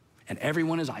and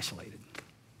everyone is isolated.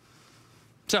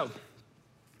 So,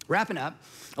 wrapping up,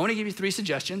 I wanna give you 3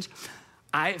 suggestions.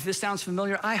 If this sounds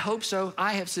familiar, I hope so.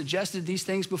 I have suggested these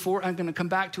things before. I'm gonna come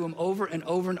back to them over and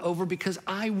over and over because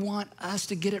I want us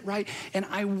to get it right and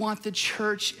I want the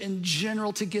church in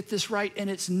general to get this right, and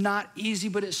it's not easy,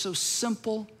 but it's so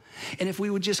simple. And if we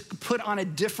would just put on a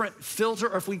different filter,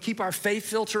 or if we keep our faith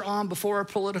filter on before our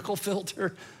political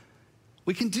filter,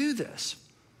 we can do this.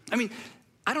 I mean,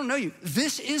 I don't know you.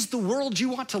 This is the world you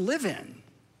want to live in.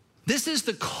 This is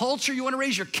the culture you want to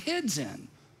raise your kids in.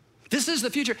 This is the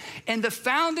future. And the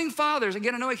founding fathers,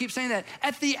 again, I know I keep saying that,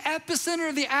 at the epicenter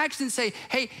of the action say,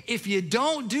 hey, if you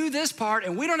don't do this part,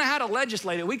 and we don't know how to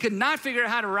legislate it, we could not figure out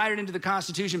how to write it into the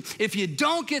Constitution. If you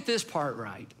don't get this part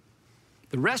right,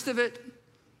 the rest of it,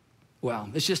 well,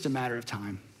 it's just a matter of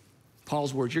time.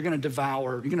 Paul's words, you're gonna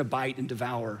bite and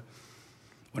devour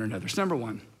one another. So number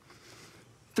 1,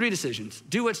 3 decisions.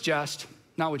 Do what's just,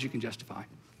 not what you can justify.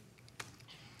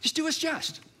 Just do what's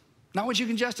just, not what you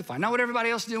can justify. Not what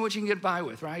everybody else is doing, what you can get by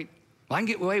with, right? Well, I can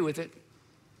get away with it.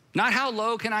 Not how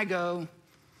low can I go,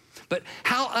 but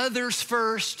how others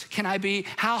first can I be?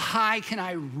 How high can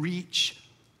I reach?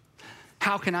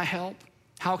 How can I help?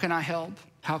 How can I help?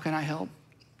 How can I help?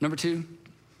 Number 2,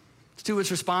 let's do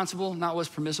what's responsible, not what's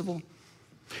permissible.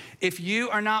 If you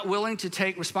are not willing to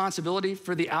take responsibility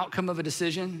for the outcome of a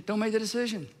decision, don't make the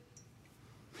decision.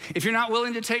 If you're not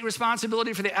willing to take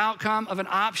responsibility for the outcome of an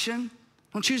option,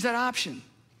 don't choose that option.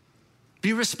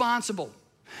 Be responsible.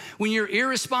 When you're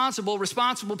irresponsible,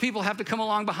 responsible people have to come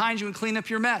along behind you and clean up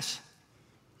your mess.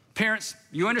 Parents,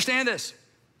 you understand this.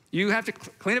 You have to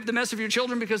clean up the mess of your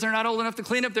children because they're not old enough to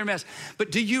clean up their mess.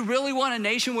 But do you really want a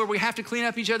nation where we have to clean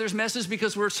up each other's messes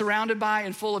because we're surrounded by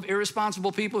and full of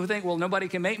irresponsible people who think, well, nobody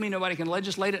can make me, nobody can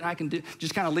legislate it, and I can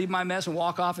just kind of leave my mess and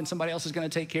walk off and somebody else is gonna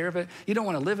take care of it? You don't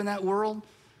wanna live in that world.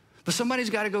 But somebody's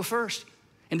gotta go first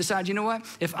and decide, you know what?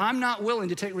 If I'm not willing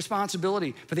to take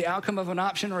responsibility for the outcome of an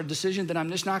option or a decision, then I'm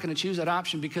just not gonna choose that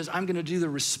option because I'm gonna do the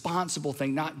responsible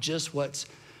thing, not just what's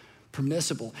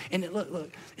permissible. And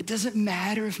look, it doesn't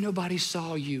matter if nobody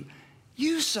saw you.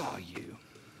 You saw you.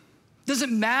 It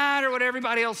doesn't matter what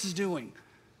everybody else is doing.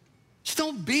 Just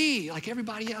don't be like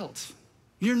everybody else.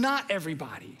 You're not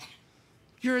everybody.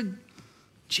 You're a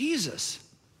Jesus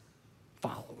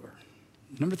follower.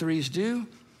 Number 3 is to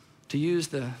use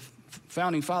the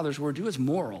founding fathers' word, do what's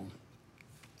moral,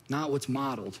 not what's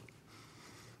modeled.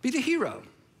 Be the hero,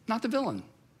 not the villain.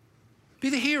 Be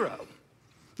the hero,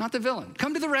 not the villain.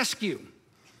 Come to the rescue.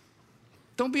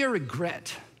 Don't be a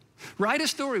regret. Write a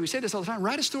story, we say this all the time,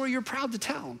 write a story you're proud to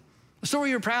tell. A story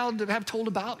you're proud to have told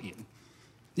about you.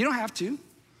 You don't have to,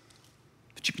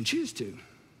 but you can choose to.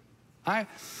 I'm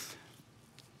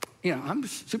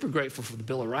super grateful for the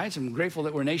Bill of Rights. I'm grateful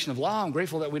that we're a nation of law. I'm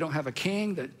grateful that we don't have a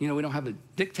king, that we don't have a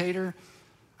dictator.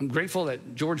 I'm grateful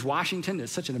that George Washington, at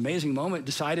such an amazing moment,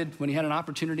 decided when he had an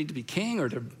opportunity to be king or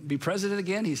to be president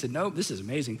again, he said, no, this is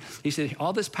amazing. He said,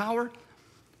 all this power, I'm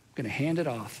gonna hand it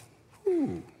off.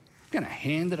 I'm gonna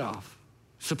hand it off.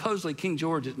 Supposedly King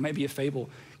George, it may be a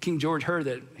fable, King George heard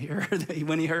that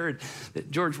when he heard that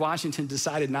George Washington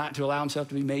decided not to allow himself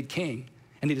to be made king,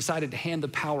 and he decided to hand the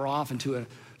power off into a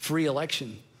free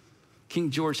election.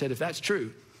 King George said, if that's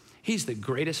true, he's the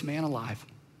greatest man alive.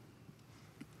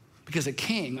 Because a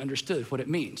king understood what it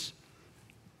means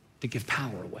to give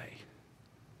power away.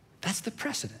 That's the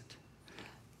precedent.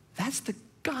 That's the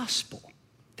gospel.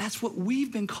 That's what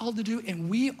we've been called to do, and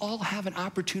we all have an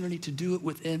opportunity to do it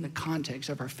within the context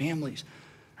of our families,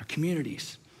 our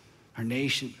communities, our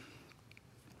nation,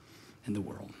 and the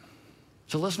world.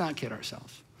 So let's not kid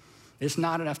ourselves. It's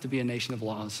not enough to be a nation of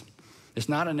laws. It's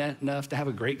not enough to have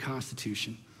a great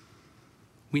constitution.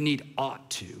 We need ought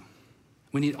to.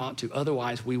 We need ought to,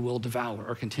 otherwise we will devour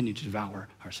or continue to devour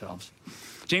ourselves.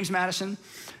 James Madison,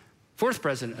 4th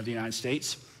president of the United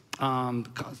States,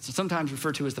 sometimes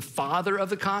referred to as the father of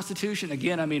the Constitution.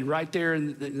 Again, I mean, right there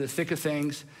in the thick of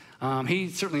things. He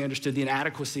certainly understood the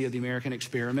inadequacy of the American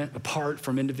experiment apart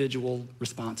from individual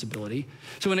responsibility.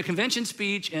 So in a convention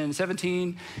speech in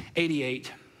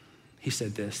 1788, he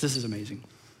said this. This is amazing.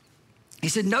 He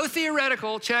said, no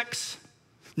theoretical checks,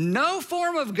 no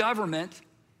form of government.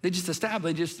 They just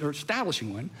are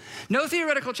establishing one. No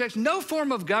theoretical checks, no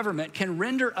form of government can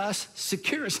render us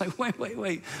secure. It's like,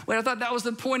 wait. I thought that was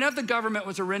the point of the government,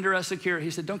 was to render us secure. He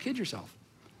said, don't kid yourself.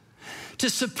 To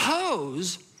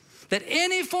suppose that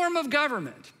any form of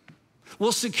government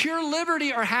will secure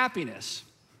liberty or happiness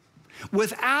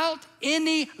without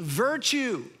any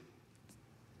virtue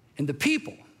in the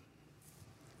people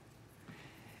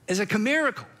is a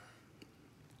chimerical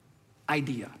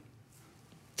idea.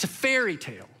 It's a fairy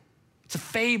tale. It's a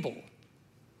fable.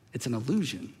 It's an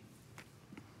illusion.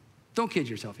 Don't kid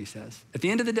yourself, he says. At the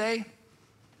end of the day,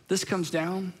 this comes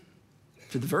down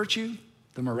to the virtue,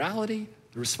 the morality,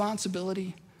 the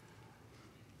responsibility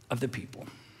of the people.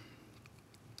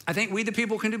 I think we, the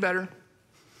people, can do better.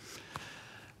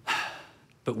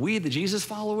 But we, the Jesus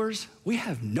followers, we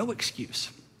have no excuse.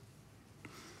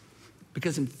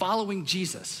 Because in following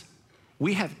Jesus,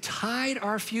 we have tied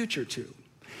our future to,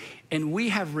 and we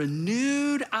have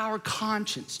renewed our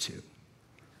conscience to,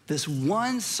 this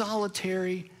one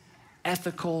solitary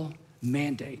ethical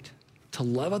mandate to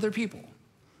love other people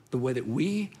the way that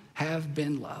we have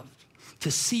been loved,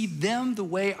 to see them the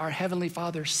way our Heavenly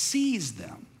Father sees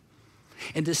them,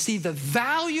 and to see the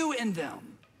value in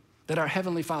them that our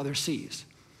Heavenly Father sees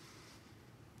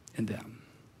in them.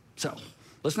 So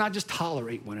let's not just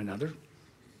tolerate one another.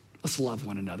 Let's love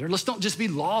one another. Let's don't just be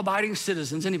law-abiding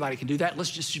citizens. Anybody can do that.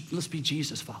 Let's be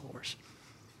Jesus followers.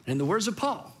 And in the words of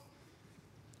Paul,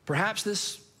 perhaps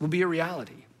this will be a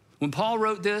reality. When Paul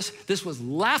wrote this was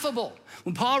laughable.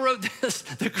 When Paul wrote this,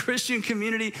 the Christian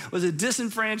community was a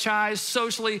disenfranchised,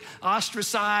 socially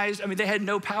ostracized. I mean, they had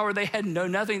no power. They had no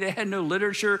nothing. They had no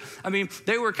literature. I mean,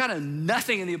 they were kind of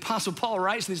nothing. And the Apostle Paul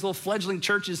writes in these little fledgling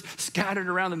churches scattered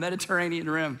around the Mediterranean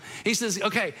rim. He says,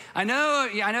 okay, I know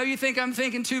you think I'm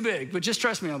thinking too big, but just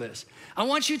trust me on this. I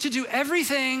want you to do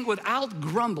everything without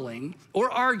grumbling or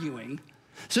arguing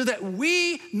so that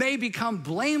we may become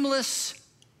blameless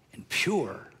and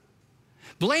pure.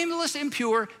 Blameless and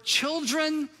pure,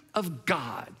 children of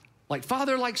God, like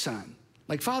father, like son,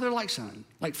 like father, like son,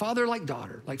 like father, like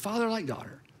daughter, like father, like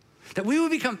daughter. That we would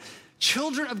become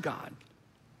children of God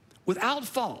without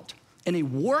fault in a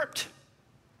warped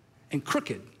and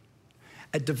crooked,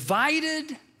 a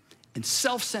divided and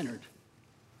self-centered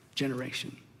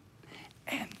generation.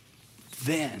 And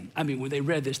then, I mean, when they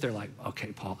read this, they're like,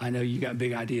 okay, Paul, I know you got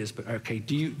big ideas, but okay,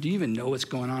 do you even know what's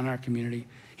going on in our community?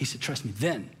 He said, trust me,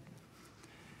 then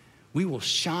we will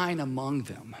shine among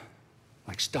them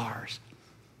like stars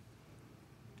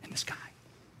in the sky.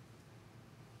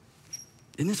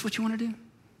 Isn't this what you want to do?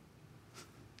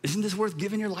 Isn't this worth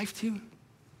giving your life to?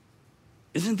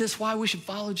 Isn't this why we should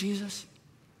follow Jesus?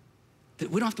 That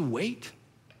we don't have to wait.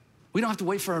 We don't have to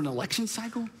wait for an election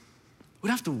cycle. We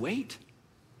don't have to wait.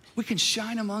 We can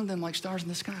shine among them like stars in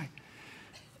the sky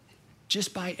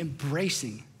just by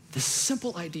embracing this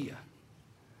simple idea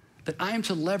that I am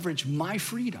to leverage my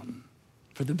freedom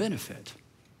for the benefit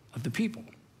of the people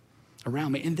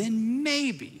around me. And then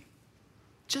maybe,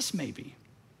 just maybe,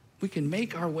 we can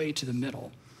make our way to the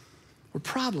middle where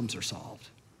problems are solved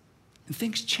and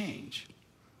things change.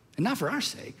 And not for our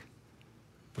sake,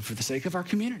 but for the sake of our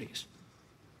communities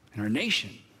and our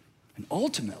nation, and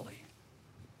ultimately,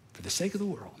 for the sake of the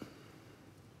world.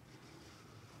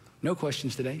 No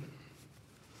questions today.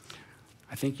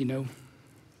 I think you know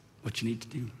what you need to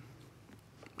do.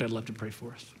 But I'd love to pray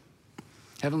for us.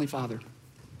 Heavenly Father,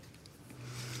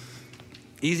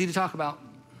 easy to talk about,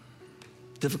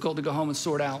 difficult to go home and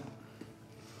sort out.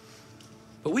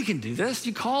 But we can do this.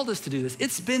 You called us to do this.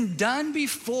 It's been done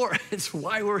before. It's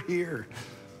why we're here.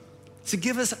 So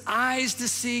give us eyes to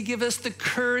see, give us the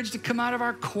courage to come out of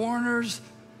our corners,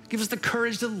 give us the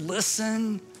courage to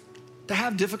listen, to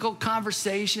have difficult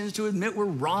conversations, to admit we're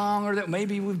wrong or that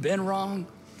maybe we've been wrong.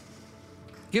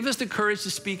 Give us the courage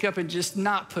to speak up and just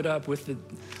not put up with the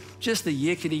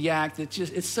yickety-yak that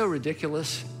it's so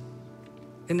ridiculous.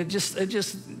 And it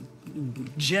just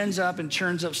gens up and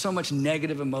churns up so much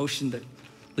negative emotion that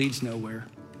leads nowhere.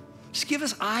 Just give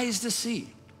us eyes to see.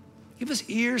 Give us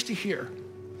ears to hear.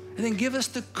 And then give us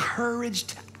the courage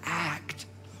to act.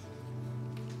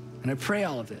 And I pray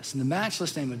all of this in the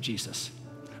matchless name of Jesus,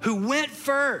 who went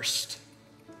first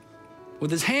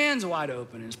with his hands wide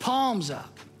open and his palms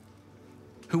up,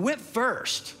 who went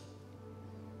first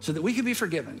so that we could be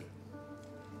forgiven,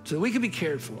 so that we could be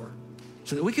cared for,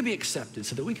 so that we could be accepted,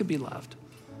 so that we could be loved.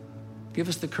 Give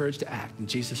us the courage to act in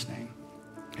Jesus' name.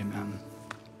 Amen.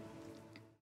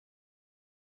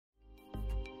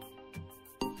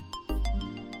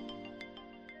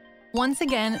 Once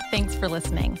again, thanks for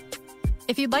listening.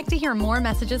 If you'd like to hear more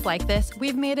messages like this,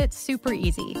 we've made it super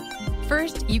easy.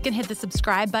 First, you can hit the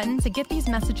subscribe button to get these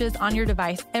messages on your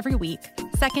device every week.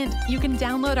 Second, you can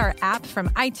download our app from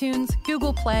iTunes,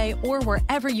 Google Play, or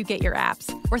wherever you get your apps.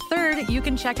 Or third, you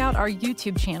can check out our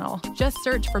YouTube channel. Just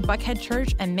search for Buckhead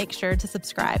Church and make sure to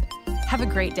subscribe. Have a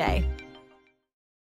great day.